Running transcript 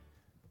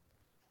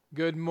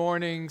Good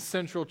morning,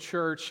 Central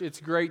Church. It's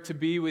great to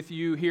be with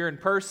you here in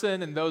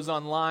person, and those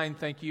online,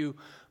 thank you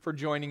for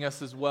joining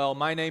us as well.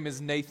 My name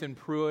is Nathan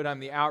Pruitt. I'm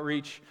the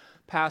outreach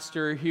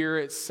pastor here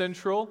at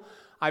Central.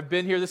 I've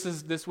been here,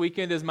 this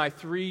weekend is my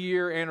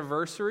 3-year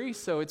anniversary,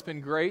 so it's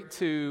been great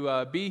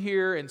to be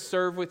here and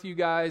serve with you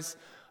guys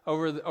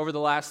over the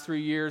last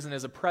 3 years. And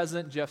as a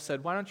present, Jeff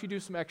said, why don't you do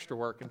some extra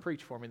work and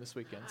preach for me this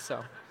weekend?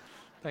 So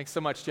thanks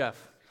so much,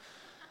 Jeff.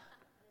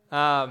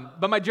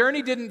 But my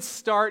journey didn't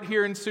start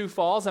here in Sioux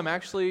Falls. I'm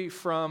actually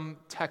from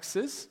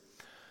Texas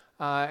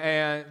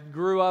and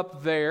grew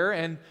up there.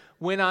 And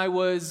when I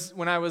was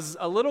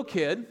a little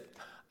kid,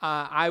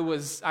 I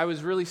was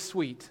really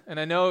sweet.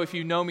 And I know if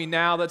you know me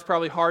now, that's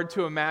probably hard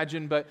to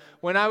imagine. But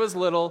when I was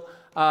little,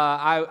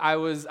 I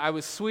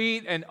was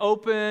sweet and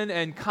open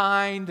and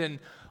kind, and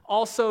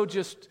also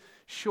just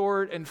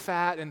short and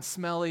fat and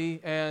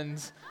smelly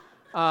and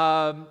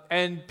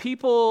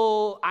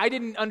people, I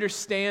didn't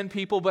understand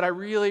people, but I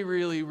really,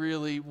 really,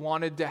 really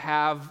wanted to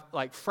have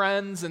like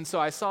friends. And so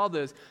I saw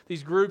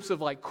these groups of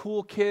like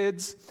cool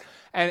kids,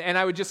 and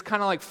I would just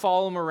kind of like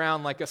follow them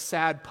around like a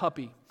sad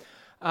puppy.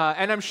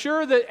 And I'm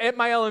sure that at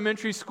my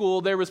elementary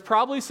school, there was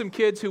probably some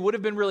kids who would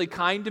have been really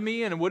kind to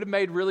me and would have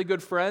made really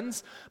good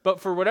friends. But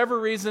for whatever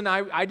reason,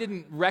 I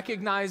didn't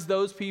recognize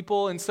those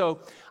people. And so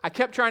I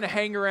kept trying to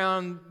hang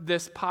around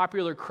this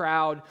popular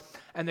crowd,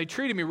 and they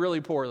treated me really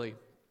poorly.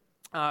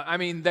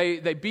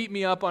 They beat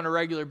me up on a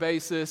regular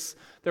basis.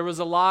 There was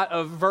a lot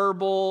of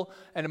verbal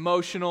and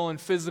emotional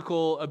and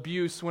physical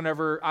abuse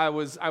whenever I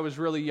was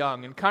really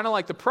young. And kind of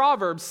like the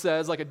Proverbs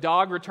says, like a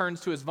dog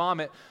returns to his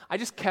vomit, I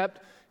just kept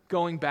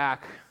going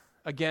back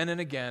again and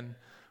again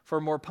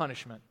for more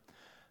punishment.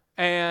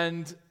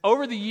 And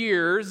over the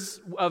years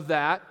of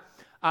that,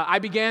 I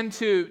began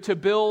to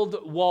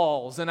build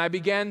walls, and I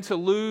began to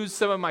lose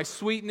some of my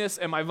sweetness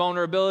and my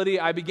vulnerability.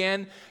 I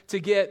began to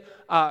get,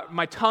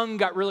 my tongue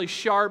got really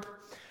sharp,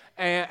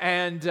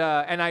 and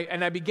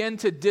I began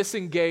to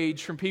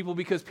disengage from people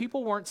because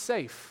people weren't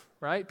safe,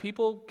 right?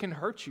 People can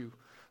hurt you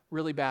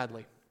really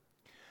badly.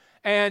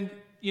 And,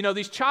 you know,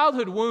 these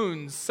childhood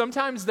wounds,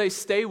 sometimes they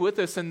stay with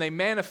us and they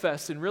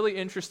manifest in really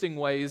interesting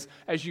ways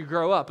as you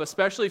grow up,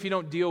 especially if you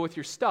don't deal with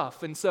your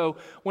stuff. And so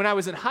when I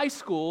was in high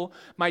school,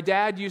 my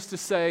dad used to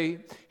say,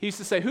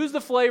 who's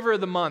the flavor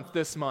of the month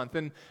this month?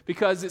 And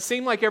because it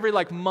seemed like every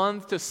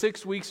month to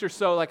 6 weeks or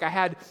so, I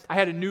had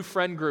a new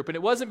friend group. And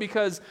it wasn't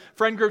because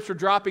friend groups were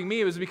dropping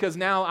me, it was because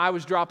now I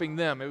was dropping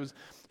them. It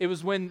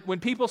was when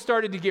people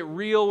started to get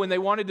real, when they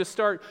wanted to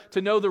start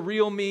to know the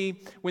real me,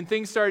 when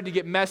things started to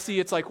get messy,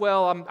 it's like,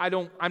 well,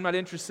 I'm not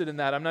interested in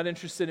that. I'm not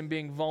interested in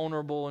being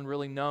vulnerable and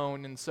really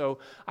known. And so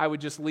I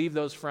would just leave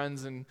those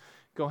friends and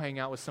go hang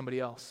out with somebody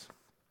else.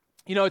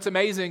 You know, it's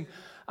amazing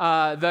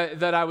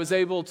that I was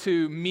able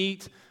to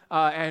meet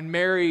and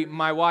marry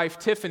my wife,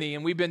 Tiffany,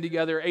 and we've been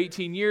together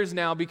 18 years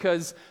now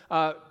because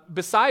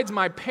besides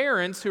my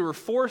parents who were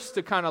forced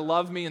to kind of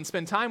love me and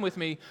spend time with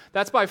me,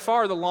 that's by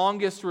far the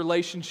longest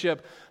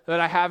relationship that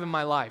I have in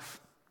my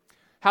life.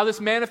 How this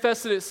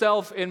manifested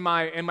itself in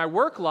my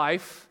work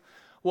life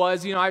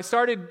was, I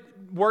started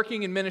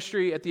working in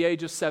ministry at the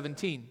age of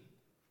 17.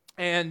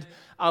 And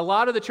a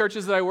lot of the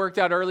churches that I worked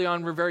at early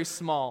on were very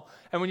small.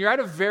 And when you're at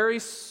a very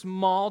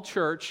small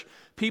church,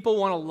 people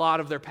want a lot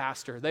of their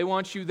pastor. They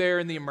want you there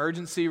in the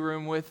emergency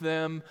room with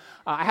them.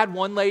 I had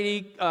one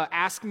lady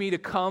ask me to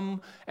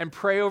come and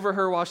pray over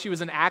her while she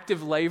was in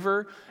active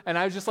labor. And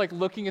I was just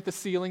looking at the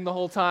ceiling the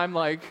whole time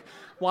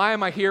why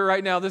am I here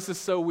right now? This is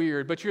so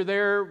weird. But you're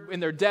there in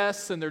their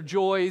deaths and their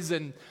joys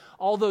and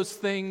all those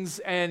things,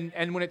 and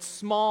when it's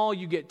small,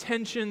 you get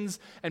tensions,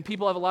 and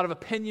people have a lot of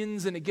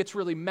opinions, and it gets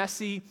really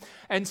messy.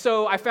 And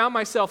so I found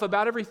myself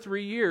about every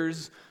 3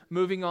 years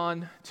moving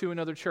on to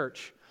another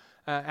church.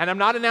 And I'm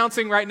not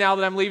announcing right now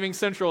that I'm leaving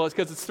Central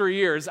because it's 3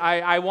 years.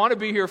 I want to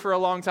be here for a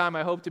long time.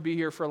 I hope to be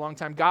here for a long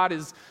time. God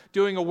is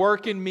doing a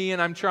work in me,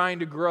 and I'm trying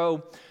to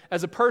grow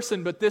as a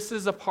person, but this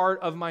is a part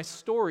of my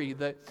story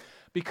that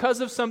because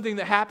of something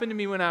that happened to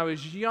me when I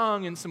was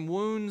young and some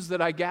wounds that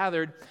I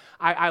gathered,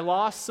 I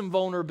lost some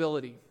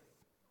vulnerability.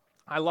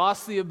 I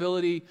lost the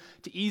ability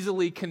to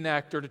easily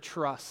connect or to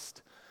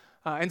trust.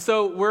 And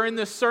so we're in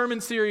this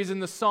sermon series in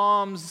the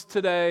Psalms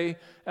today,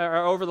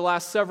 over the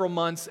last several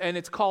months, and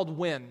it's called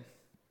When.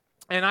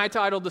 And I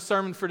titled the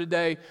sermon for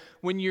today,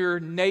 When You're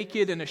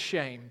Naked and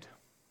Ashamed.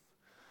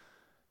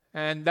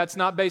 And that's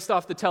not based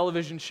off the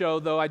television show,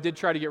 though I did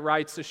try to get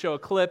rights to show a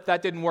clip.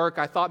 That didn't work.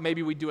 I thought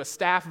maybe we'd do a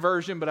staff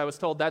version, but I was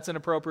told that's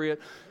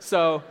inappropriate.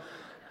 So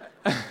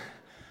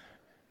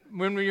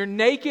when you're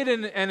naked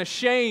and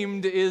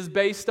ashamed is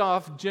based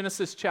off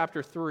Genesis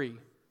chapter 3.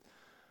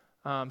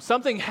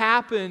 Something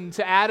happened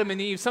to Adam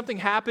and Eve, something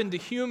happened to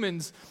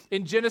humans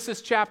in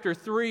Genesis chapter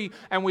 3,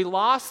 and we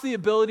lost the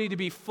ability to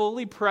be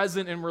fully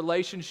present in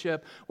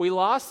relationship. We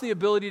lost the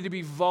ability to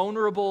be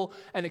vulnerable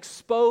and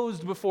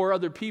exposed before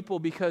other people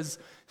because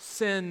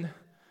sin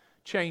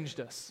changed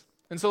us.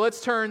 And so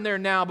let's turn there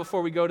now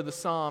before we go to the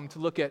Psalm to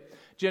look at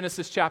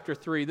Genesis chapter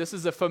 3. This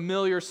is a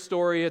familiar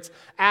story. It's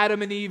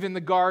Adam and Eve in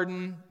the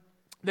garden.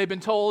 They've been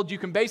told you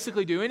can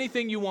basically do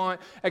anything you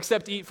want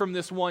except eat from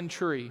this one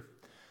tree.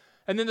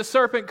 And then the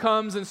serpent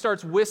comes and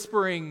starts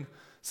whispering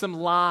some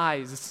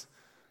lies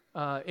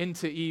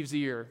into Eve's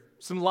ear.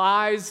 Some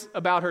lies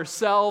about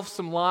herself,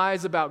 some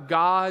lies about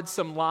God,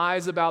 some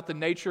lies about the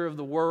nature of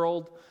the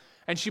world.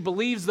 And she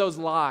believes those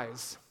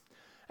lies.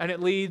 And it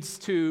leads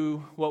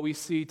to what we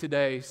see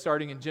today,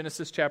 starting in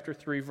Genesis chapter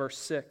 3, verse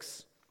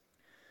 6.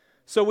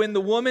 So when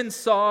the woman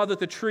saw that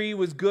the tree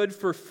was good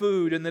for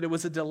food, and that it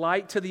was a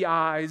delight to the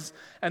eyes,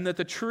 and that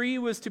the tree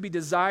was to be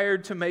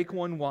desired to make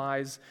one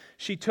wise,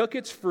 she took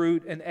its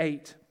fruit and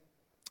ate.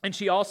 And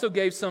she also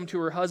gave some to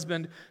her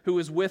husband who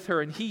was with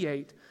her, and he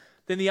ate.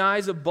 Then the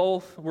eyes of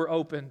both were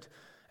opened,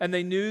 and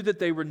they knew that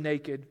they were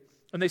naked.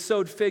 And they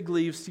sewed fig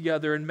leaves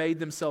together and made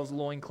themselves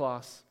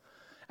loincloths.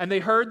 And they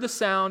heard the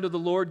sound of the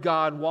Lord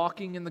God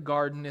walking in the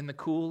garden in the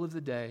cool of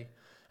the day.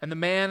 And the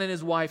man and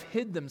his wife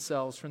hid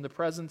themselves from the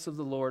presence of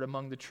the Lord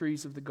among the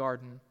trees of the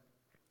garden.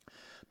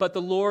 But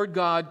the Lord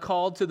God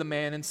called to the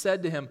man and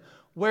said to him,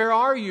 "Where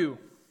are you?"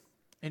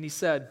 And he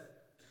said,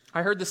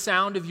 "I heard the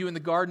sound of you in the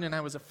garden, and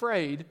I was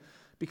afraid,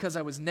 because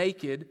I was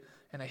naked,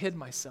 and I hid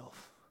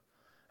myself."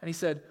 And he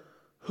said,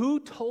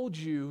 "Who told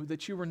you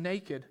that you were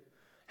naked?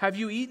 Have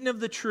you eaten of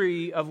the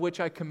tree of which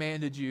I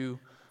commanded you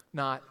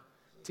not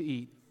to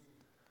eat?"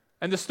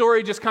 And the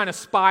story just kind of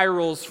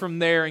spirals from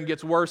there and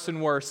gets worse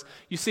and worse.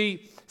 You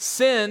see,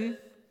 sin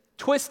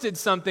twisted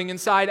something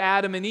inside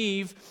Adam and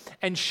Eve,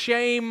 and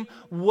shame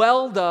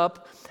welled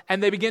up,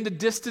 and they began to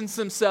distance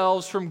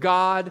themselves from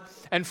God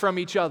and from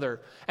each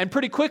other. And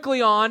pretty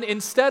quickly on,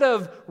 instead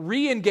of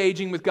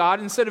re-engaging with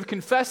God, instead of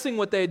confessing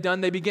what they had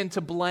done, they began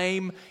to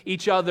blame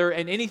each other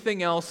and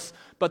anything else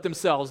but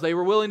themselves. They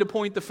were willing to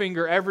point the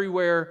finger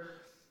everywhere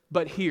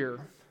but here.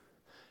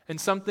 And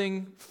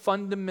something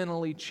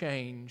fundamentally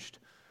changed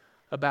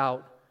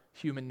about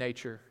human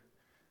nature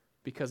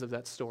because of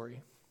that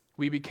story.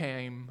 We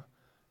became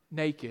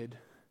naked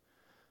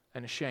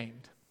and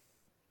ashamed.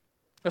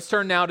 Let's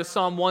turn now to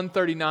Psalm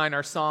 139,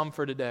 our psalm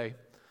for today.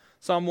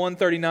 Psalm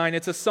 139,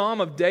 it's a psalm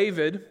of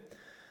David.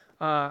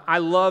 I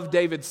love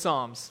David's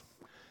psalms.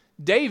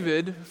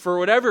 David, for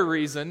whatever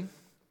reason,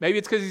 maybe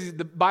it's because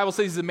the Bible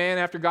says he's a man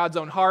after God's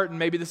own heart, and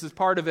maybe this is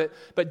part of it.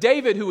 But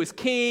David, who was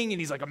king,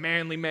 and he's like a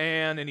manly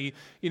man, and he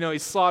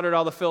slaughtered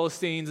all the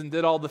Philistines and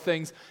did all the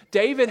things.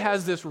 David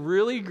has this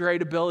really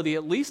great ability,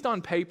 at least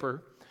on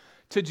paper,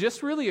 to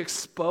just really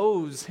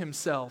expose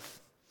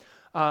himself,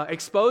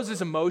 expose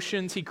his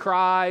emotions. He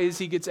cries,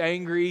 he gets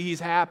angry, he's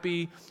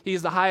happy. He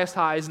has the highest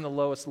highs and the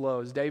lowest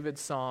lows.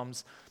 David's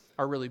psalms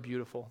are really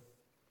beautiful.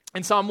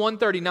 In Psalm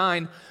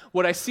 139,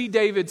 what I see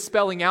David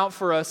spelling out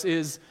for us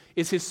is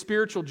his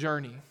spiritual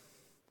journey.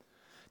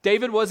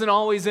 David wasn't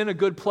always in a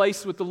good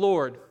place with the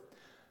Lord.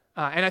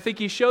 And I think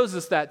he shows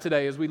us that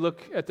today as we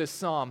look at this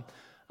psalm.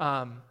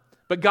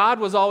 But God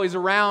was always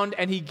around,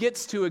 and he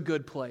gets to a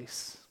good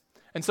place.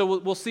 And so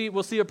we'll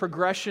see a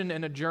progression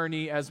and a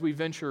journey as we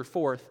venture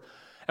forth.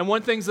 And one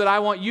of the things that I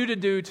want you to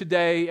do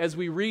today as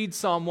we read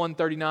Psalm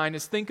 139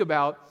 is think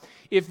about,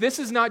 if this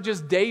is not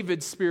just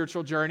David's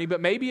spiritual journey, but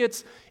maybe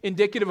it's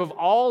indicative of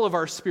all of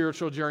our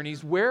spiritual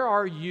journeys, where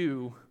are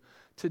you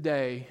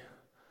today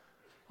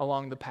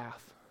along the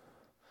path?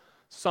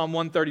 Psalm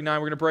 139,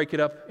 we're going to break it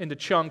up into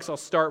chunks. I'll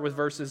start with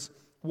verses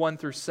 1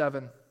 through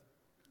 7.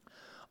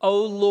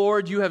 "O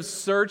Lord, you have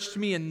searched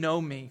me and know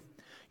me.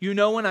 You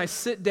know when I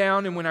sit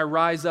down and when I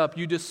rise up.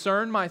 You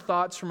discern my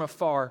thoughts from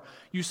afar.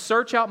 You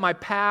search out my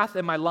path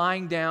and my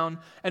lying down,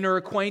 and are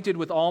acquainted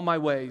with all my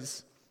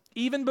ways.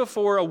 Even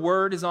before a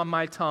word is on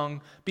my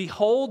tongue,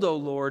 behold, O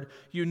Lord,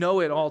 you know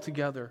it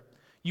altogether.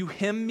 You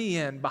hem me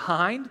in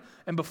behind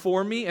and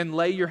before me, and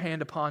lay your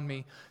hand upon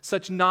me.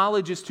 Such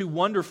knowledge is too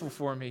wonderful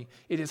for me.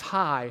 It is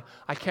high,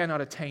 I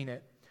cannot attain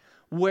it.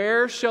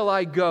 Where shall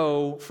I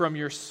go from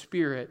your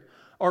spirit,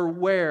 or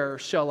where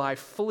shall I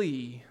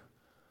flee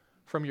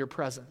from your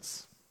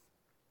presence?"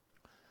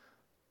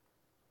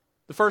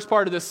 The first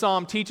part of this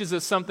psalm teaches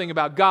us something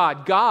about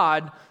God.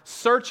 God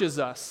searches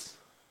us.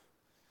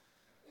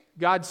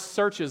 God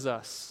searches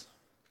us.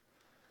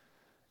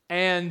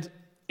 And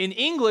in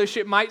English,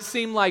 it might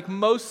seem like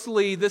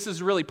mostly this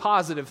is a really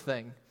positive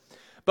thing.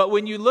 But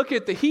when you look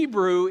at the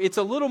Hebrew, it's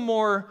a little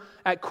more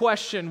at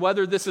question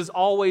whether this is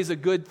always a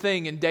good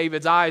thing in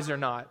David's eyes or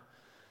not.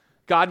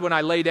 God, when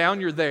I lay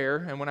down, you're there.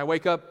 And when I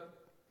wake up,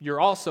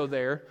 you're also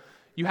there.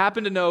 You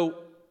happen to know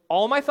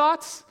all my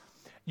thoughts.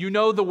 You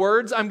know the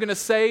words I'm going to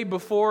say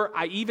before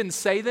I even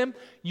say them.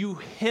 You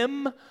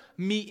hem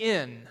me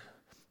in.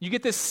 You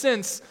get this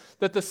sense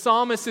that the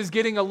psalmist is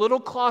getting a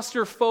little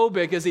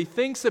claustrophobic as he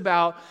thinks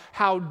about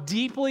how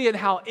deeply and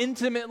how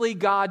intimately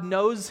God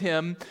knows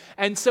him.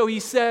 And so he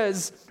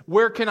says,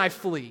 where can I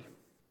flee?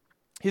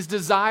 His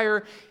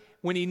desire,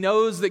 when he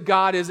knows that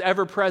God is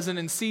ever present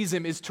and sees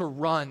him, is to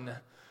run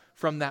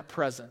from that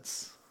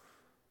presence.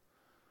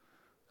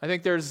 I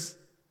think there's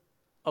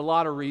a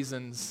lot of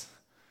reasons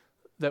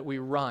that we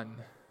run.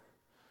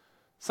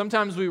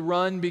 Sometimes we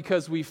run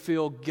because we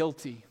feel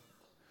guilty.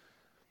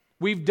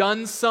 We've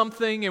done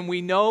something and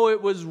we know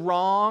it was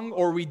wrong,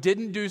 or we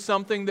didn't do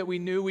something that we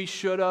knew we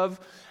should have,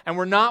 and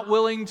we're not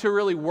willing to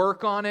really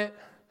work on it.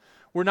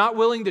 We're not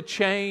willing to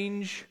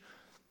change.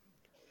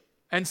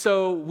 And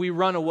so we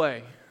run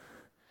away.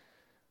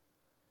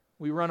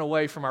 We run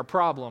away from our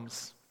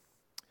problems.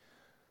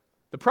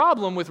 The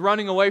problem with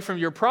running away from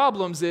your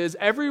problems is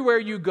everywhere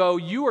you go,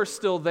 you are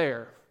still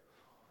there.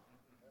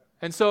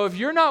 And so if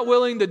you're not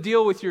willing to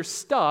deal with your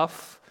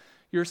stuff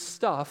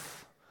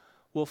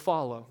will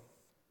follow.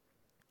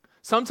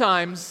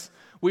 Sometimes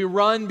we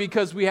run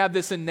because we have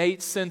this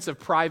innate sense of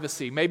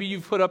privacy. Maybe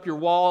you've put up your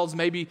walls,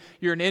 maybe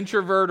you're an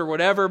introvert or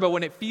whatever, but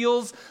when it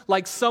feels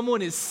like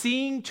someone is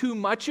seeing too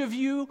much of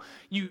you,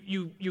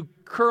 you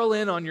curl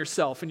in on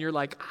yourself and you're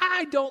like,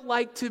 I don't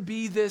like to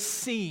be this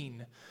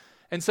seen.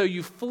 And so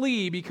you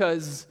flee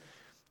because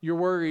you're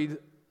worried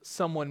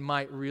someone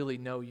might really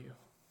know you.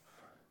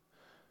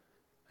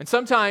 And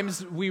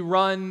sometimes we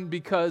run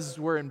because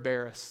we're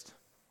embarrassed.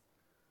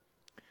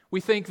 We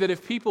think that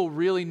if people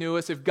really knew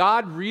us, if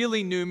God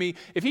really knew me,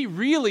 if He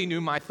really knew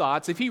my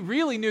thoughts, if He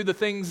really knew the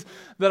things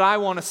that I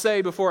want to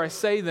say before I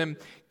say them,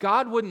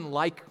 God wouldn't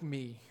like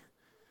me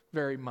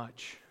very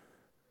much.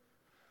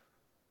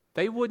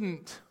 They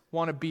wouldn't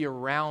want to be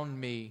around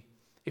me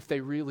if they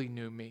really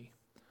knew me.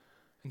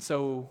 And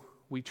so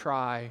we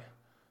try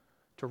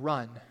to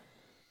run.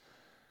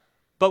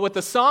 But what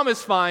the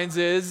psalmist finds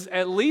is,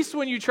 at least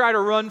when you try to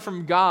run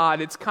from God,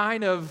 it's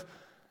kind of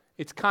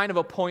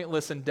a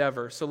pointless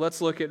endeavor. So let's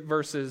look at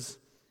verses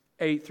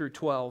 8 through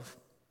 12.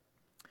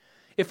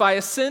 If I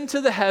ascend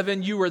to the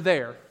heaven, you are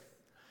there.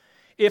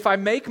 If I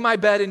make my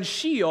bed in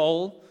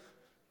Sheol,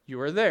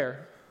 you are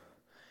there.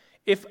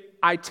 If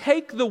I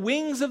take the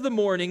wings of the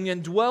morning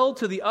and dwell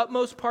to the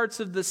utmost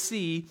parts of the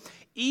sea,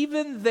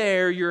 even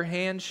there your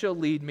hand shall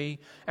lead me,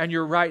 and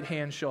your right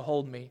hand shall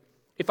hold me.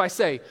 If I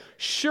say,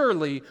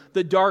 surely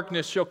the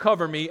darkness shall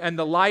cover me, and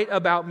the light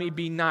about me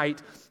be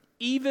night,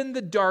 even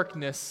the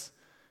darkness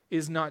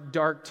is not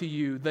dark to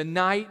you. The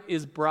night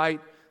is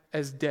bright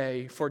as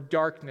day, for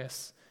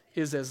darkness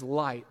is as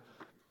light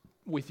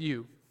with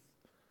you.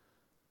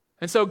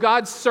 And so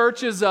God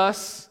searches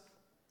us,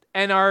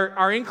 and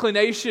our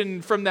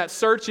inclination from that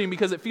searching,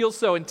 because it feels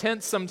so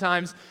intense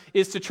sometimes,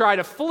 is to try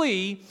to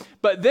flee.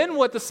 But then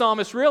what the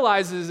psalmist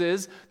realizes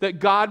is that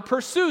God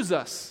pursues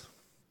us.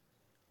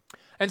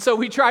 And so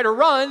we try to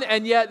run,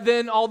 and yet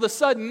then all of a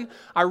sudden,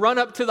 I run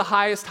up to the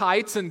highest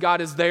heights, and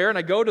God is there. And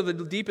I go to the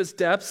deepest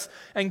depths,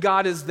 and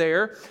God is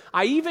there.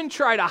 I even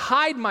try to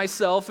hide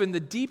myself in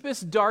the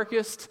deepest,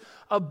 darkest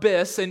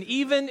abyss, and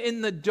even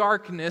in the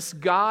darkness,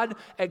 God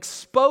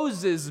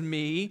exposes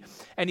me,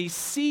 and He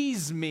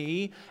sees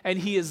me, and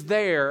He is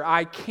there.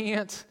 I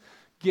can't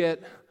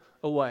get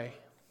away.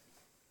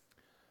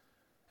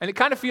 And it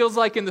kind of feels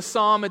like in the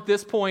psalm at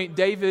this point,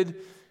 David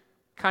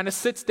kind of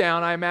sits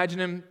down. I imagine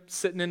him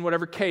sitting in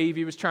whatever cave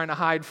he was trying to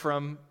hide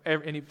from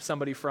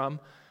somebody from,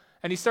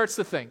 and he starts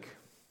to think,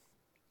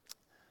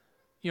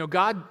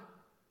 God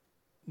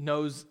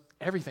knows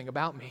everything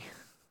about me.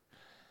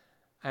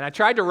 And I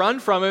tried to run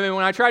from Him, and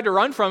when I tried to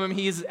run from Him,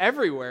 He's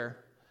everywhere.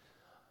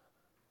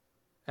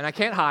 And I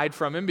can't hide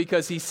from Him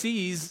because He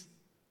sees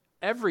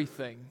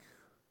everything.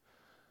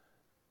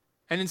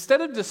 And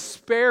instead of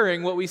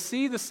despairing, what we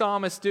see the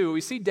psalmist do, what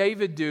we see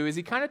David do, is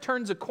he kind of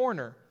turns a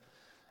corner.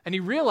 And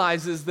he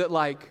realizes that,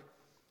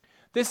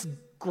 this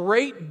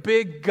great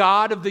big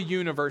God of the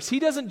universe, He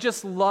doesn't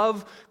just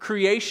love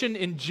creation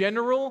in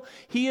general.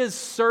 He is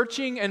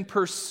searching and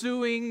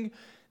pursuing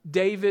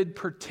David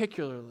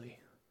particularly.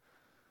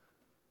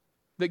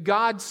 That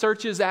God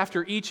searches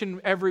after each and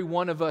every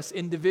one of us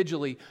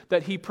individually,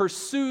 that He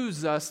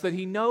pursues us, that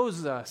He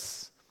knows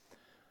us.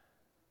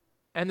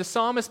 And the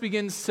psalmist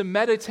begins to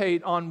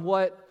meditate on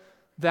what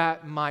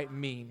that might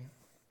mean.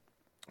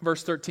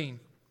 Verse 13.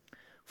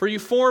 For you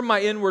formed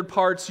my inward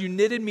parts, you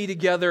knitted me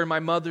together in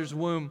my mother's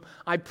womb.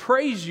 I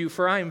praise you,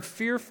 for I am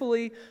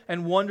fearfully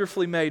and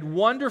wonderfully made.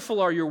 Wonderful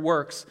are your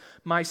works.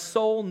 My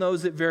soul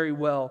knows it very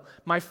well.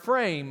 My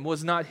frame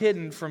was not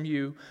hidden from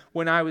you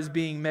when I was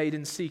being made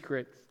in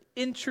secret.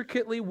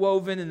 Intricately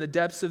woven in the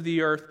depths of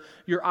the earth,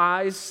 your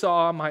eyes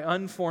saw my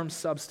unformed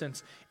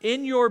substance.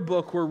 In your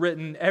book were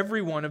written,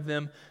 every one of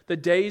them, the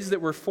days that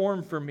were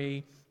formed for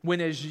me,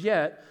 when as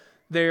yet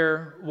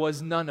there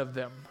was none of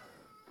them.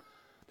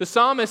 The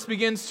psalmist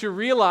begins to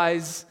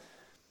realize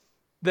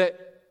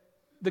that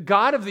the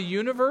God of the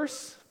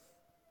universe,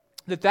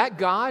 that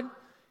God,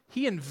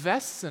 He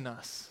invests in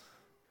us.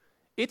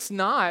 It's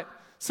not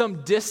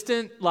some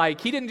distant,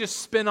 He didn't just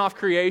spin off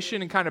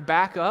creation and kind of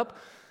back up.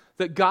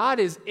 That God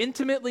is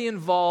intimately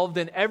involved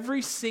in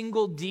every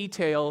single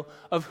detail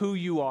of who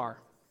you are.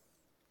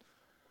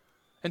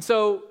 And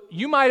so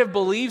you might have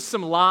believed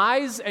some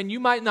lies and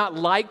you might not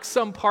like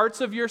some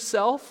parts of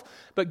yourself,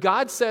 but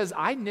God says,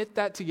 I knit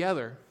that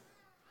together.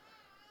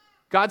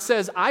 God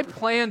says, I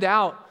planned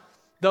out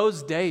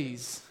those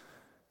days.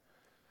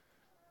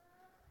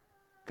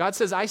 God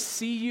says, I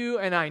see you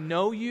and I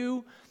know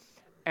you,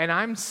 and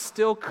I'm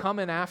still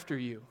coming after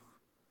you.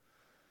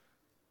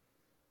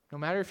 No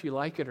matter if you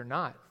like it or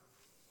not.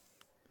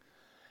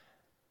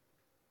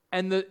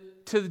 And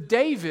to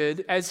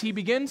David, as he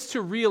begins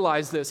to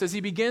realize this, as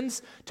he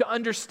begins to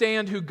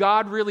understand who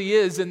God really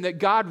is and that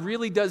God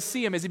really does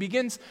see him, as he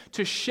begins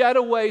to shed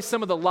away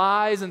some of the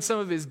lies and some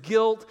of his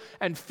guilt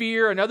and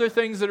fear and other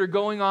things that are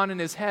going on in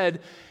his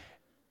head,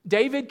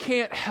 David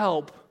can't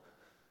help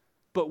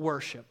but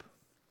worship.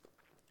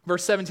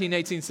 Verse 17 and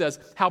 18 says,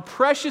 "How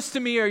precious to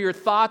me are your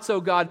thoughts,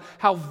 O God,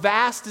 how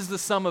vast is the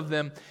sum of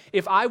them.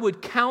 If I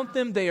would count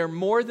them, they are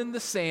more than the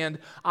sand.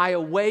 I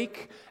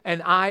awake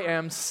and I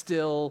am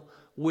still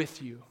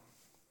with you."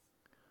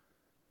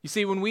 You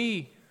see, when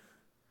we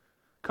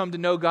come to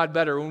know God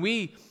better, when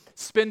we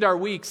spend our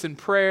weeks in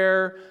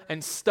prayer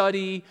and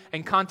study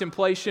and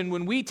contemplation,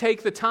 when we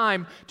take the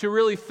time to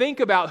really think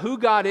about who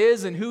God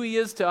is and who He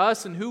is to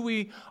us and who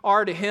we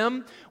are to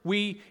Him,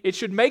 it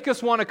should make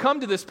us want to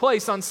come to this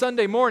place on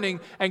Sunday morning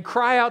and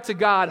cry out to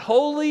God,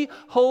 "Holy,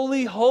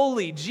 holy,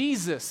 holy,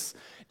 Jesus,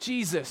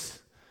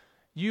 Jesus,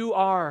 you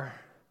are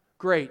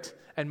great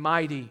and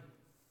mighty."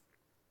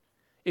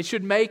 It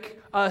should make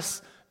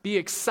us be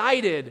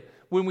excited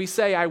when we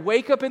say, "I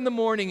wake up in the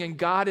morning and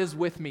God is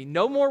with me."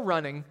 No more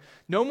running,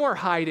 no more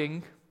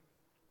hiding.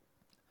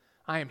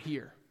 I am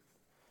here.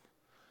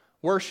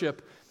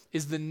 Worship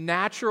is the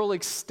natural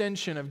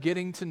extension of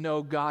getting to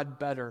know God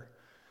better.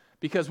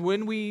 Because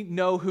when we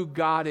know who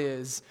God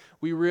is,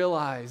 we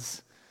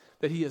realize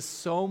that He is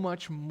so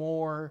much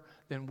more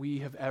than we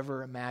have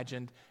ever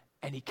imagined,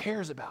 and He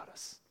cares about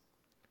us.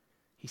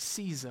 He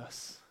sees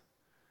us,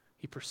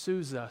 He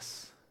pursues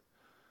us,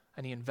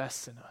 and He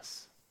invests in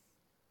us.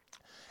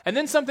 And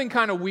then something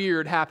kind of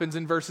weird happens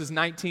in verses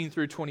 19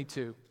 through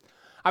 22.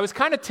 I was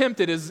kind of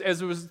tempted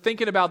as I was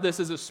thinking about this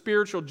as a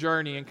spiritual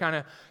journey and kind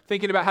of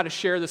thinking about how to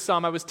share the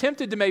psalm. I was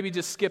tempted to maybe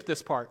just skip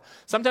this part.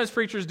 Sometimes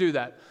preachers do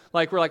that.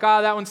 Like, we're like,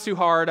 that one's too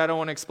hard. I don't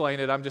want to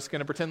explain it. I'm just going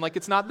to pretend like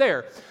it's not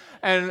there.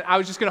 And I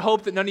was just going to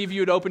hope that none of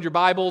you had opened your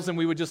Bibles and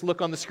we would just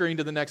look on the screen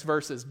to the next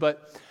verses.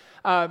 But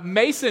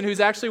Mason,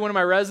 who's actually one of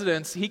my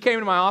residents, he came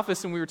to my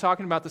office and we were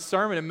talking about the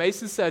sermon, and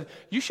Mason said,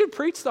 "You should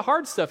preach the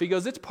hard stuff." He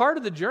goes, "It's part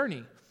of the journey."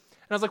 And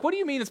I was like, "What do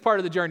you mean it's part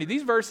of the journey?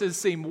 These verses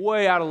seem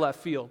way out of left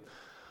field."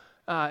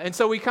 And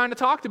so we kind of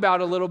talked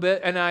about it a little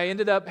bit, and I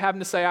ended up having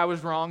to say I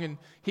was wrong and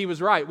he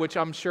was right, which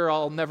I'm sure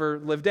I'll never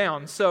live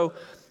down. So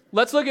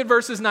let's look at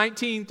verses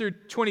 19 through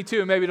 22,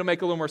 and maybe it'll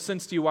make a little more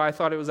sense to you why I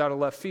thought it was out of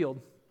left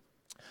field.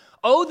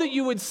 "Oh, that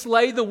you would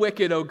slay the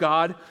wicked, O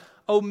God.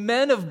 O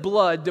men of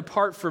blood,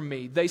 depart from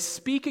me. They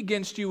speak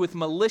against you with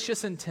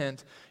malicious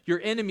intent. Your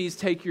enemies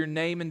take your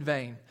name in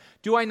vain.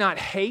 Do I not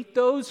hate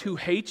those who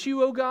hate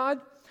you, O God?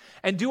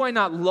 And do I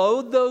not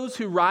loathe those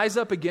who rise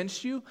up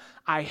against you?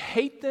 I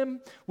hate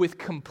them with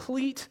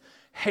complete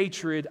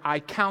hatred. I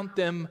count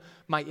them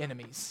my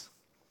enemies."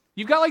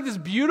 You've got like this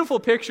beautiful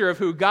picture of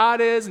who God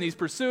is, and He's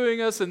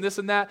pursuing us and this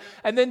and that.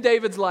 And then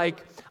David's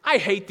like, "I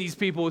hate these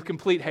people with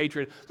complete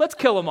hatred. Let's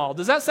kill them all."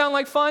 Does that sound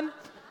like fun?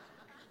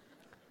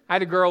 I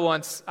had a girl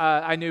once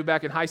I knew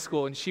back in high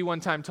school, and she one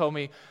time told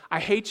me, "I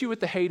hate you with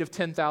the hate of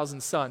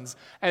 10,000 suns."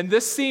 And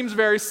this seems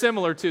very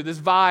similar to this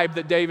vibe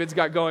that David's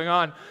got going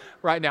on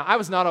right now. I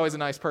was not always a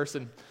nice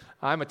person.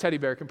 I'm a teddy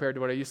bear compared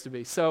to what I used to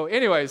be. So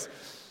anyways,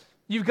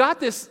 you've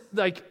got this,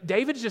 like,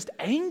 David's just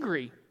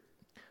angry.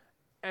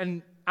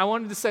 And I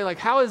wanted to say, like,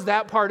 how is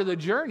that part of the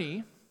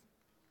journey?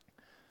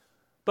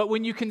 But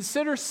when you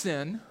consider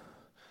sin,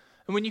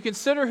 and when you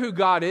consider who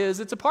God is,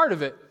 it's a part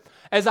of it.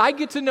 As I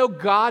get to know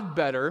God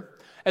better,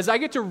 as I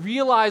get to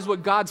realize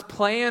what God's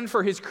plan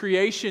for His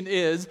creation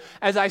is,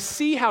 as I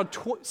see how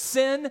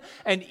sin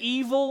and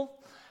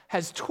evil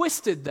has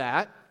twisted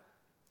that,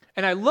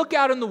 and I look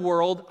out in the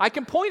world, I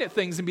can point at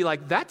things and be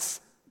like,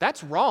 that's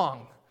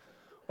wrong.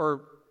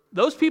 Or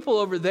those people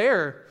over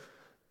there,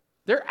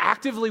 they're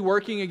actively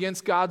working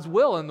against God's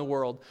will in the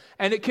world.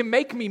 And it can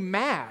make me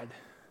mad.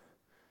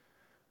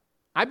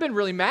 I've been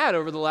really mad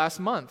over the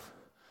last month.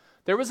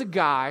 There was a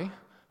guy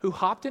who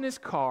hopped in his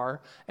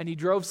car and he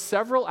drove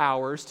several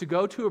hours to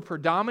go to a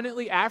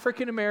predominantly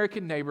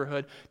African-American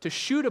neighborhood to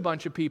shoot a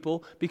bunch of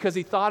people because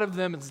he thought of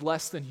them as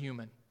less than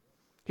human.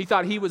 He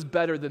thought he was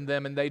better than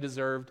them and they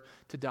deserved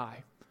to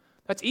die.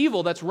 That's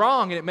evil, that's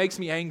wrong, and it makes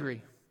me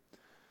angry.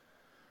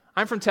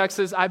 I'm from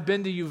Texas. I've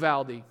been to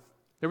Uvalde.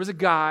 There was a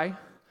guy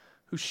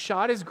who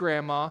shot his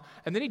grandma,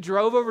 and then he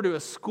drove over to a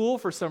school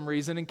for some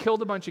reason and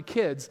killed a bunch of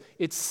kids.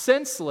 It's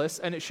senseless,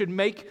 and it should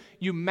make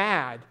you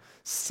mad.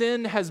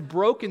 Sin has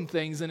broken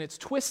things, and it's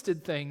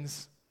twisted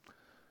things,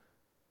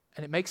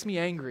 and it makes me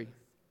angry.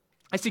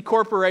 I see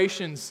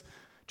corporations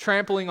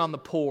trampling on the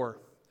poor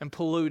and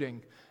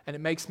polluting, and it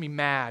makes me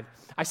mad.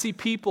 I see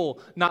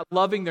people not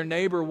loving their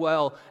neighbor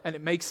well, and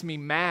it makes me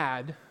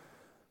mad.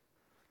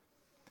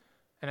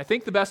 And I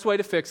think the best way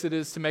to fix it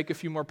is to make a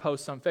few more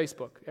posts on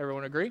Facebook.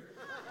 Everyone agree?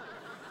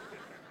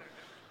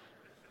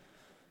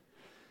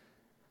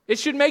 It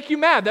should make you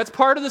mad. That's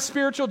part of the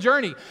spiritual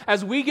journey.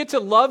 As we get to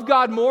love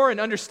God more and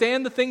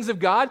understand the things of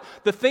God,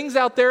 the things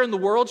out there in the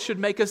world should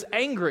make us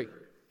angry.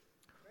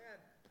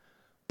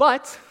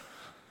 But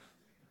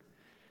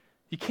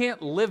you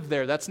can't live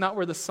there. That's not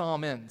where the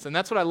psalm ends. And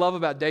that's what I love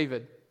about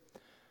David.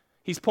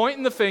 He's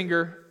pointing the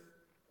finger,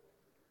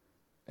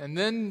 And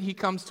then he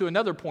comes to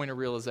another point of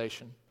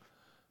realization.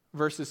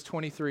 Verses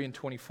 23 and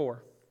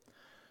 24.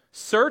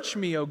 Search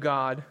me, O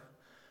God,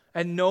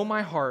 and know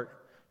my heart.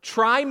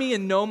 Try me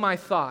and know my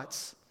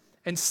thoughts,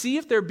 and see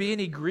if there be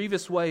any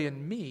grievous way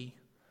in me,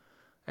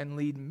 and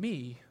lead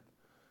me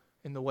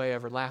in the way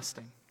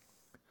everlasting.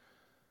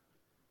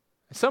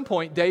 At some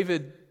point,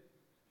 David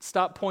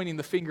stopped pointing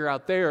the finger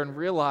out there and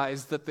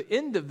realized that the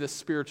end of this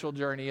spiritual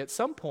journey, at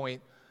some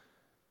point,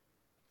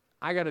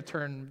 I got to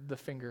turn the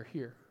finger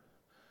here.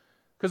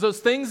 Because those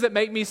things that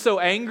make me so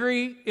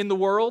angry in the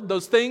world,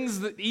 those things,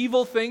 the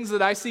evil things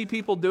that I see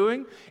people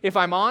doing, if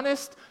I'm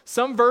honest,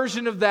 some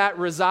version of that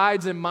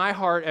resides in my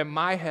heart and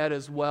my head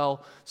as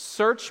well.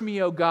 Search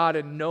me, O God,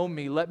 and know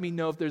me. Let me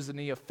know if there's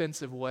any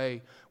offensive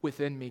way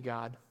within me,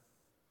 God.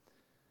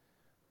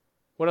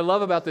 What I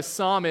love about this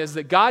psalm is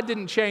that God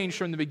didn't change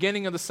from the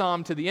beginning of the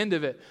psalm to the end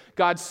of it.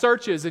 God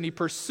searches and he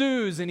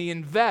pursues and he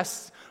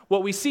invests.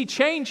 What we see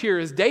change here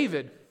is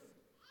David.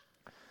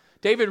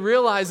 David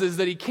realizes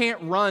that he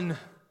can't run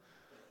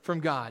from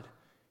God.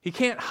 He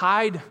can't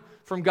hide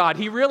from God.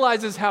 He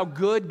realizes how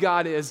good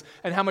God is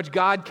and how much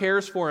God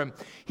cares for him.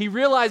 He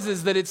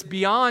realizes that it's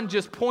beyond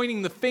just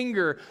pointing the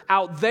finger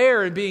out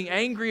there and being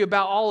angry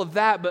about all of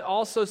that, but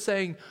also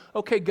saying,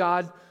 okay,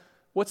 God,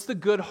 what's the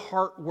good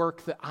heart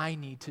work that I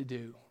need to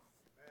do?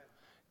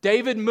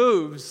 David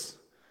moves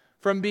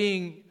from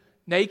being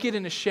naked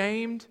and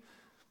ashamed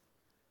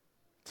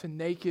to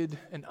naked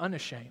and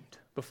unashamed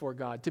before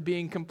God, to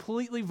being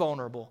completely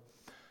vulnerable.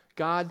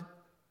 God,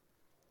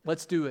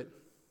 let's do it.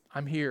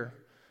 I'm here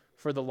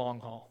for the long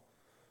haul.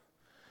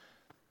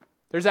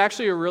 There's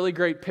actually a really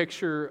great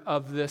picture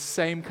of this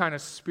same kind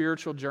of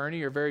spiritual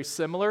journey, or very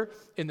similar,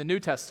 in the New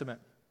Testament.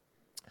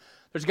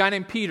 There's a guy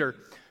named Peter.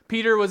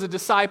 Peter was a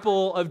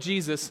disciple of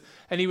Jesus,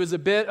 and he was a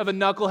bit of a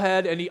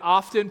knucklehead, and he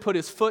often put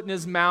his foot in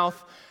his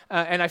mouth,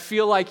 and I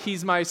feel like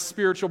he's my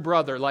spiritual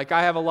brother. Like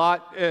I have a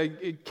lot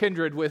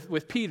kindred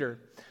with Peter.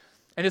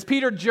 And as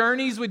Peter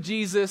journeys with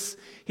Jesus,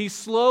 he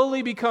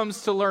slowly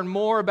becomes to learn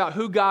more about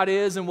who God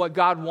is and what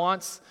God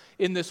wants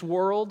in this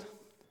world.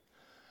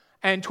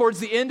 And towards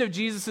the end of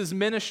Jesus'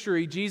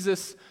 ministry,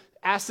 Jesus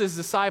asked his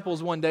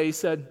disciples one day, he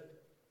said,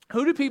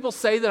 "Who do people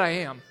say that I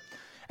am?"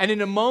 And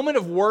in a moment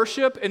of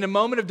worship, in a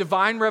moment of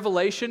divine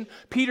revelation,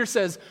 Peter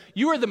says,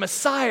 "You are the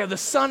Messiah, the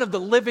Son of the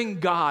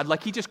living God."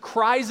 Like he just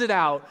cries it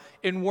out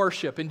in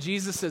worship. And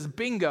Jesus says,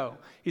 bingo.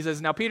 He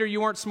says, now Peter,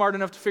 you weren't smart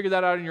enough to figure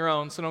that out on your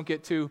own, so don't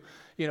get too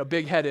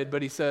big-headed.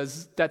 But he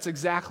says, that's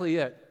exactly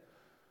it.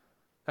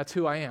 That's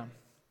who I am.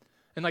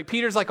 And like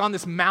Peter's like on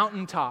this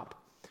mountaintop.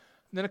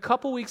 And then a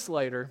couple weeks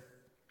later,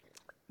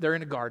 they're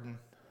in a garden.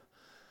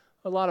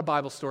 A lot of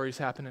Bible stories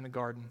happen in a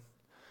garden.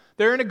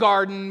 They're in a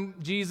garden,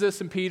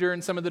 Jesus and Peter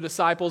and some of the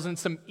disciples, and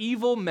some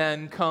evil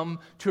men come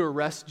to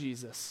arrest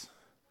Jesus.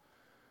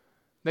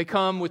 They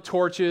come with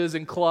torches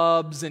and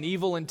clubs and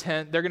evil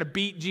intent. They're going to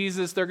beat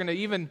Jesus. They're going to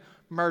even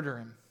murder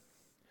him.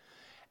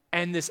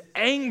 And this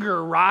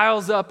anger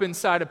riles up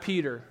inside of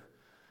Peter.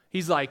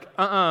 He's like,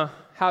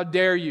 how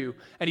dare you?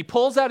 And he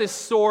pulls out his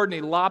sword and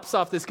he lops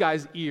off this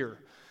guy's ear.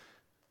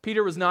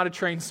 Peter was not a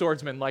trained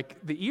swordsman.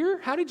 Like, the ear?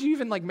 How did you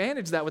even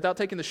manage that without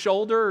taking the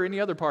shoulder or any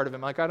other part of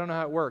him? I don't know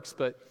how it works,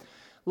 but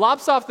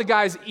lops off the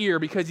guy's ear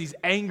because he's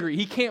angry.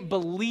 He can't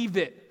believe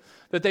it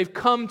that they've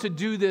come to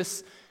do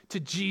this to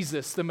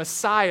Jesus, the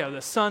Messiah,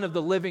 the Son of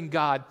the living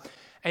God.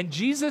 And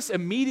Jesus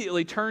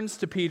immediately turns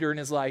to Peter and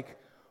is like,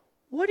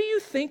 what do you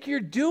think you're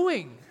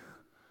doing?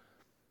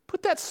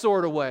 Put that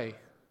sword away.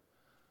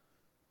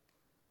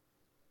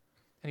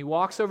 And he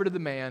walks over to the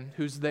man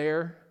who's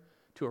there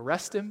to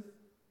arrest him,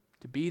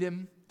 to beat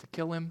him, to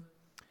kill him.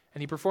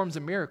 And he performs a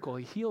miracle.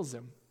 He heals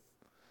him.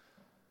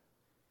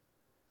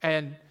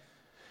 And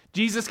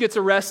Jesus gets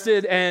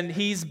arrested and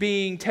he's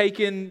being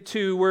taken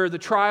to where the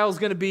trial's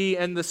going to be.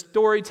 And the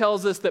story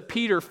tells us that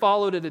Peter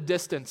followed at a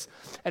distance.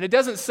 And it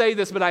doesn't say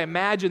this, but I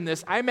imagine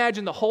this. I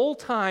imagine the whole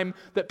time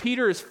that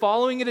Peter is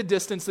following at a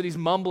distance that he's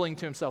mumbling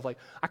to himself like,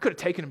 I could have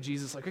taken him,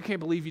 Jesus. Like, I can't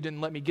believe you didn't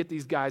let me get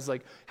these guys.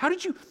 Like, how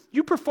did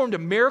you performed a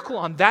miracle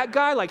on that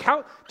guy? Like,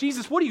 how,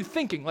 Jesus, what are you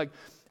thinking? Like,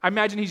 I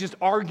imagine he's just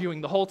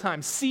arguing the whole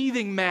time,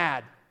 seething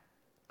mad.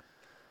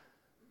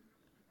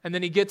 And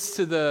then he gets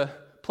to the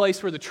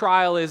place where the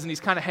trial is, and he's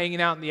kind of hanging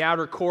out in the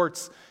outer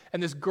courts,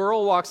 and this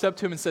girl walks up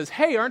to him and says,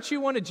 hey, aren't you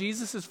one of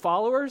Jesus'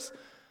 followers?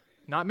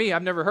 Not me.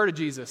 I've never heard of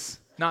Jesus.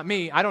 Not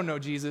me. I don't know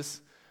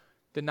Jesus.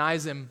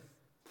 Denies him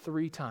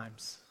 3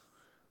 times.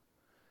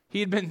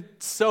 He had been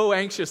so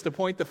anxious to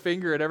point the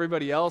finger at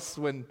everybody else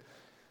when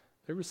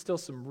there was still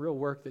some real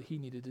work that he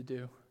needed to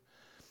do.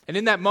 And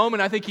in that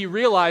moment, I think he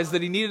realized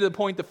that he needed to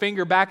point the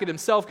finger back at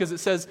himself, because it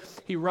says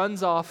he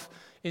runs off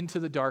into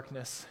the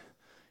darkness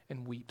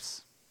and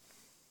weeps.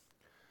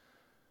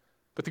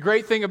 But the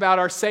great thing about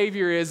our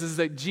Savior is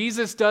that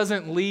Jesus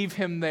doesn't leave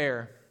him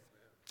there.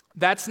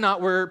 That's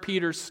not where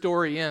Peter's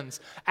story ends.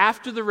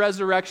 After the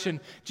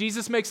resurrection,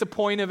 Jesus makes a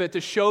point of it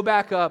to show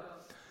back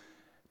up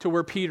to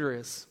where Peter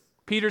is.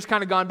 Peter's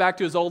kind of gone back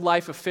to his old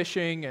life of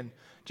fishing, and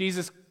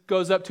Jesus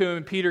goes up to him,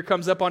 and Peter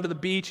comes up onto the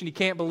beach, and he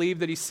can't believe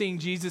that he's seeing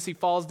Jesus. He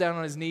falls down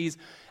on his knees,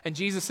 and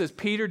Jesus says,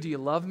 Peter, do you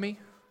love me?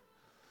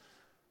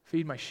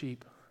 Feed my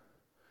sheep.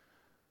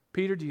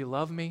 Peter, do you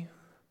love me?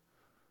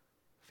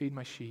 Feed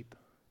my sheep.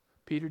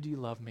 Peter, do you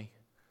love me?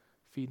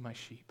 Feed my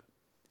sheep.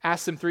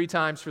 Asked him 3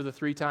 times for the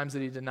 3 times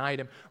that he denied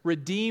him.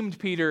 Redeemed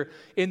Peter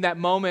in that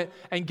moment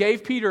and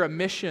gave Peter a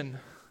mission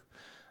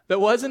that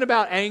wasn't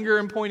about anger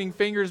and pointing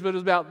fingers, but it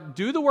was about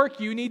do the work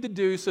you need to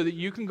do so that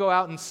you can go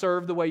out and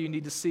serve the way you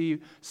need to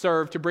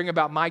serve to bring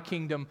about my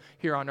kingdom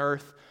here on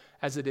earth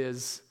as it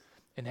is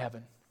in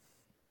heaven.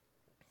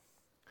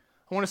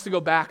 I want us to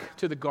go back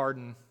to the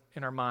garden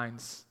in our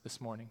minds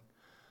this morning.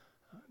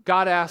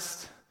 God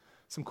asked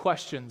some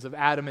questions of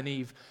Adam and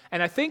Eve.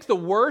 And I think the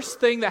worst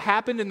thing that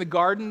happened in the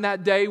garden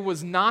that day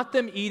was not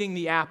them eating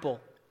the apple.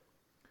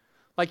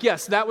 Like,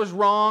 yes, that was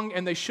wrong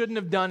and they shouldn't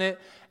have done it,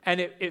 and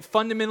it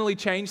fundamentally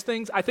changed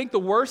things. I think the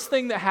worst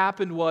thing that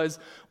happened was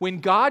when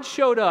God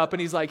showed up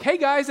and he's like, hey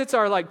guys, it's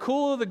our like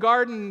cool of the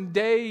garden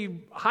day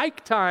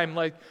hike time.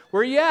 Like,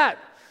 where are you at?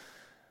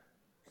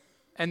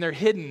 And they're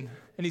hidden.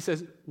 And he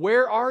says,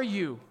 where are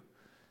you?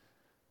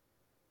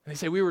 And they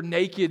say, we were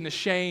naked and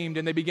ashamed,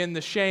 and they begin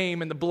the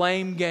shame and the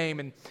blame game.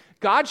 And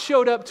God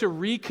showed up to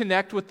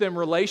reconnect with them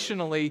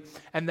relationally,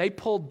 and they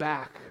pulled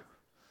back.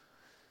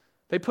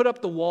 They put up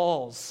the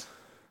walls.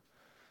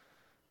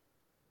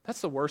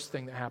 That's the worst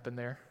thing that happened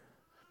there.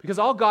 Because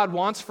all God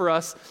wants for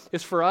us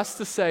is for us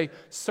to say,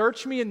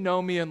 search me and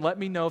know me and let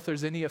me know if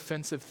there's any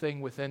offensive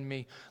thing within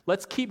me.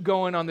 Let's keep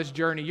going on this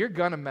journey. You're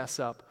going to mess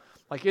up.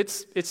 Like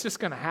it's just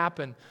going to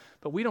happen,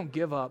 but we don't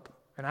give up.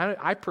 And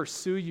I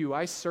pursue you,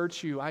 I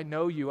search you, I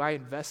know you, I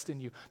invest in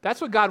you.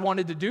 That's what God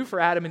wanted to do for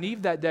Adam and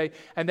Eve that day,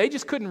 and they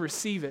just couldn't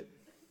receive it.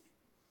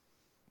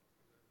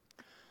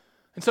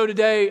 And so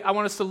today, I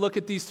want us to look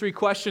at these 3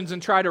 questions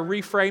and try to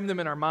reframe them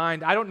in our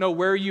mind. I don't know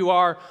where you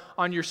are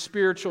on your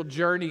spiritual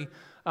journey,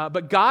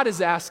 but God is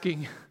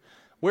asking,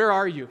 where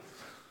are you?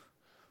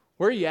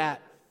 Where are you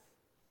at?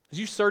 As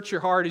you search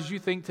your heart, as you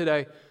think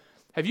today,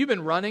 have you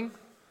been running?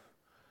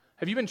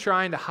 Have you been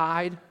trying to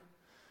hide?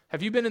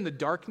 Have you been in the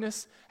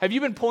darkness? Have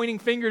you been pointing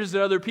fingers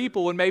at other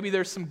people when maybe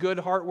there's some good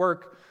heart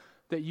work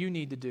that you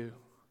need to do?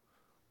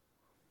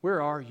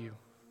 Where are you?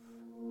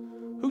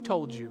 Who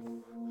told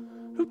you?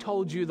 Who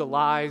told you the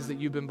lies that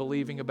you've been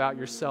believing about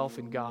yourself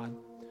and God?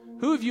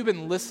 Who have you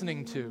been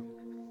listening to?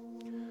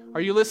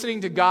 Are you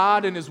listening to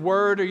God and His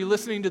Word? Are you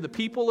listening to the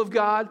people of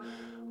God?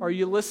 Or are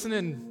you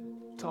listening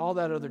to all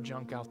that other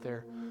junk out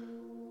there?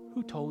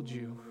 Who told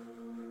you?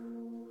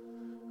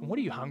 And what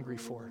are you hungry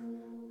for?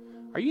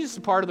 Are you just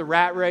a part of the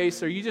rat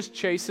race? Are you just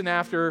chasing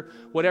after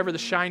whatever the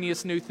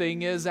shiniest new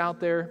thing is out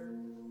there?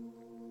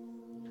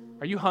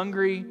 Are you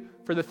hungry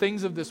for the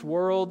things of this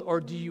world, or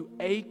do you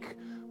ache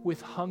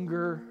with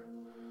hunger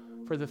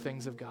for the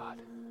things of God?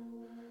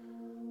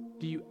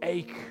 Do you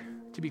ache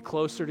to be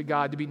closer to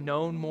God, to be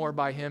known more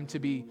by Him, to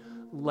be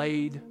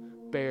laid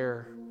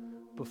bare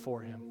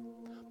before Him?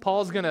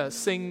 Paul's going to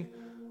sing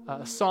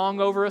a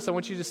song over us. I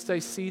want you to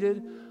stay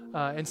seated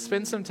and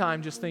spend some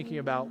time just thinking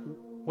about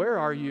where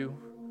are you?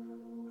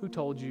 Who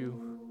told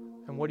you?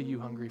 And what are you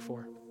hungry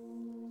for?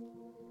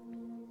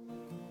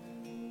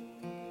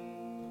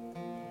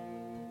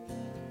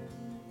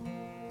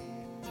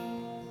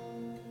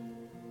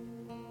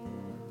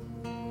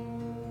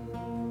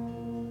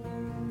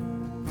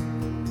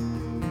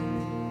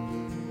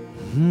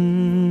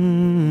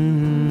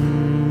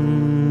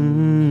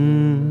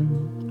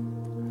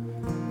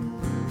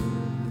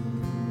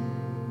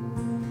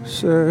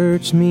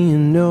 Search me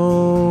and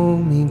know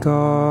me,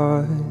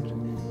 God.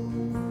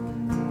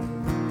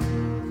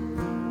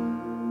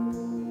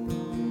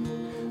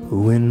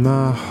 When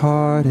my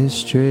heart is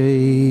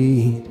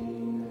strayed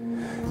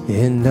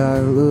and I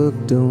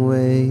looked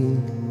away,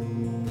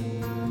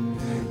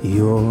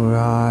 your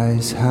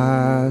eyes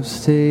have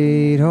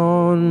stayed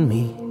on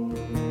me.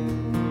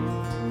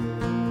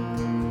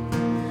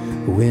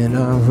 When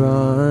I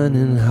run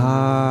and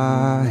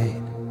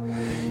hide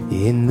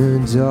in the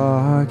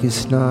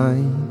darkest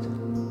night,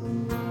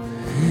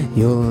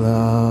 your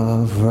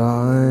love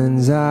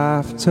runs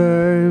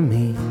after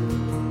me.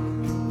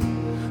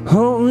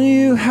 Oh,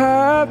 you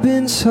have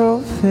been so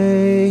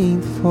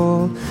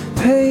faithful,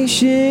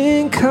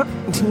 patient,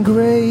 kind, and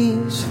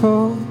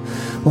graceful,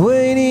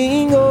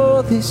 waiting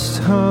all this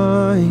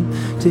time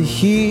to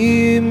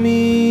hear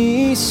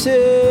me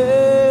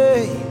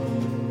say,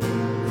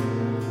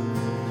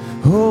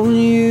 oh,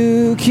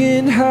 you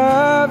can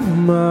have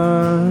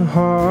my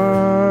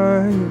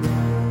heart.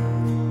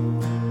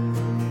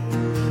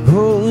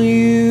 Oh,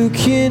 you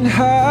can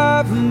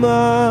have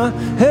my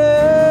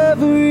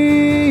everything.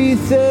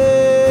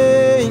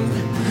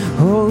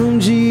 Oh,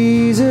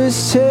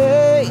 Jesus,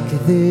 take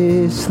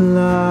this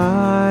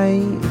life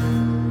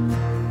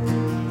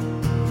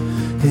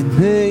and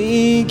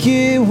make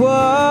it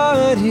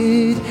what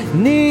it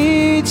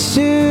needs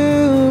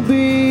to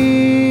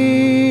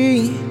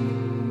be.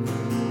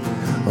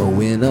 Oh,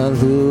 when I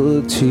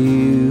look to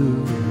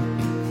you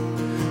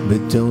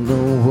but don't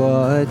know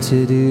what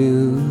to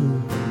do,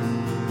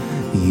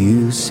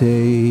 You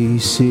say,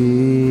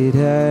 sit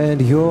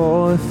at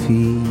your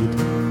feet.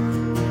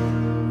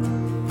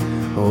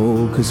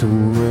 Oh, 'cause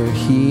where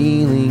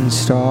healing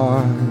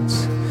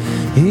starts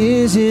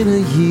is in a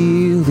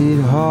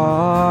yielded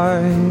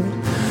heart.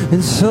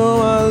 And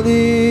so I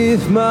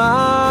lift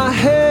my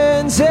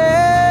hands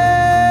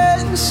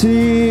and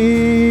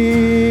sing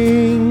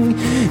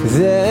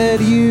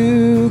that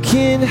you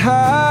can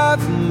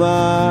have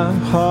my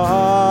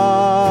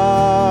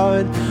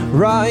heart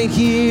right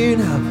here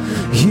now.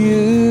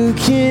 You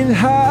can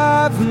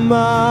have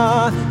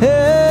my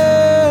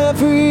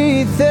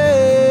everything.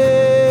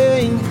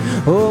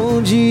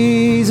 Oh,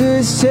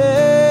 Jesus,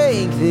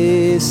 take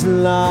this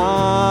life.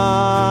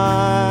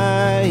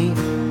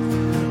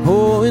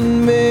 Oh,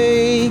 and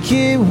make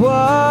it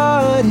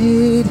what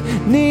it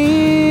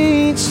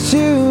needs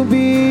to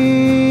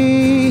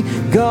be.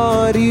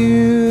 God,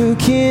 you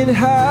can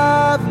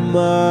have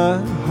my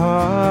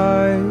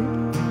heart.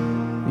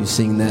 You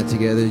sing that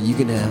together. You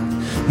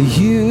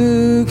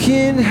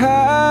can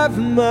have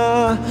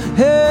my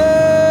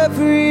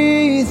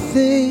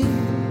everything.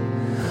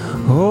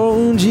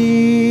 Oh,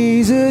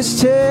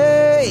 Jesus,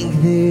 take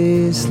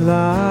this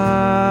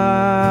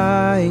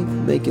life.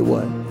 Make it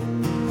what?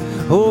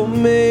 Oh,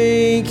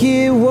 make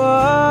it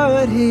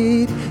what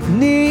it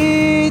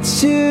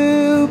needs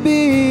to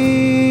be.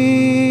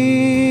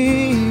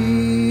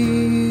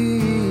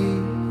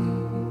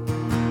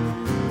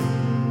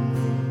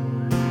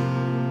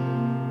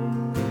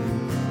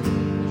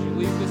 As you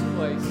leave this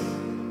place,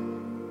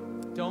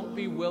 don't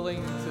be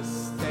willing to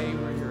stay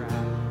where you're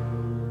at.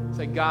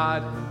 Say,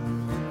 God,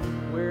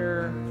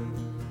 where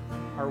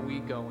are we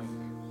going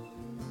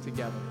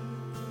together?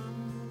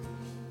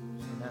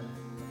 Amen.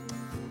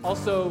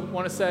 Also,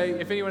 want to say,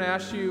 if anyone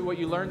asks you what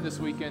you learned this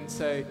weekend,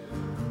 say,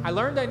 I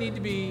learned I need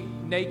to be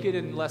naked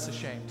and less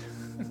ashamed.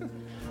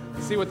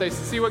 See what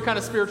kind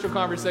of spiritual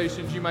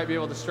conversations you might be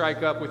able to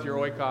strike up with your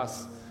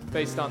oikos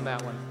based on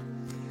that one.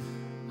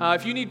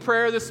 If you need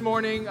prayer this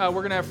morning, we're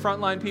going to have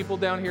frontline people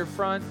down here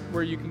front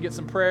where you can get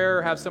some prayer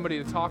or have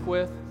somebody to talk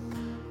with.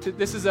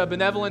 This is a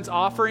benevolence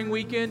offering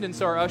weekend, and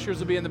so our ushers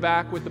will be in the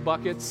back with the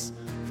buckets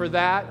for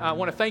that. I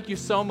want to thank you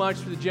so much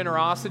for the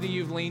generosity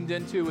you've leaned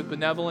into with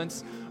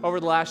benevolence over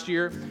the last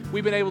year.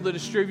 We've been able to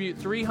distribute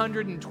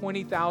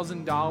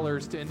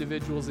 $320,000 to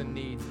individuals in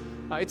need.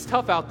 It's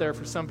tough out there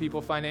for some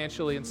people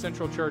financially, and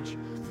Central Church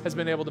has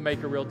been able to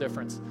make a real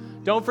difference.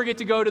 Don't forget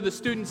to go to the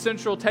Student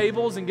Central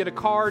tables and get a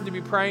card to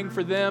be praying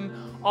for them.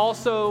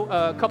 Also,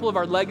 a couple of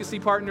our legacy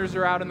partners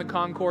are out in the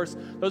concourse.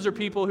 Those are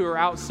people who are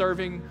out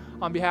serving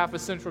on behalf of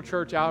Central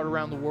Church out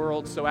around the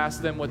world, so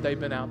ask them what they've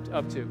been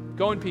up to.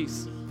 Go in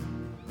peace.